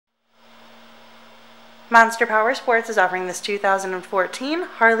Monster Powersports is offering this 2014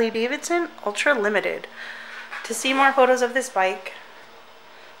 Harley-Davidson Ultra Limited. To see more photos of this bike,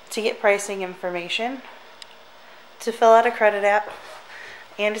 to get pricing information, to fill out a credit app,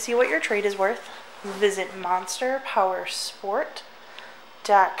 and to see what your trade is worth, visit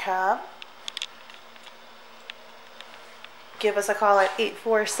monsterpowersport.com. Give us a call at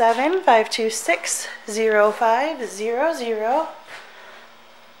 847-526-0500.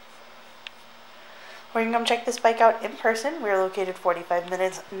 Or you can come check this bike out in person. We're located 45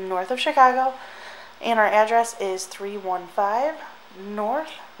 minutes north of Chicago, and our address is 315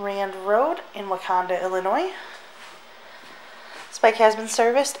 North Rand Road in Wauconda, Illinois. This bike has been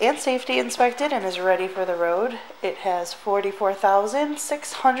serviced and safety inspected and is ready for the road. It has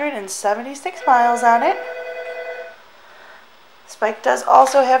 44,676 miles on it. This bike does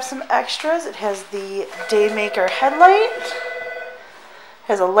also have some extras. It has the Daymaker headlight,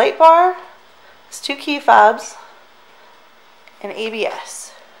 has a light bar, has 2 key fobs, and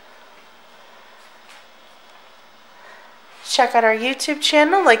ABS. Check out our YouTube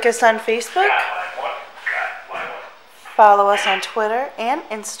channel, like us on Facebook, follow us on Twitter and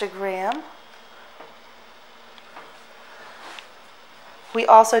Instagram. We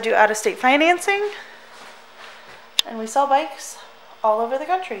also do out-of-state financing, and we sell bikes all over the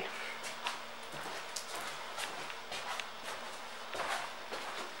country.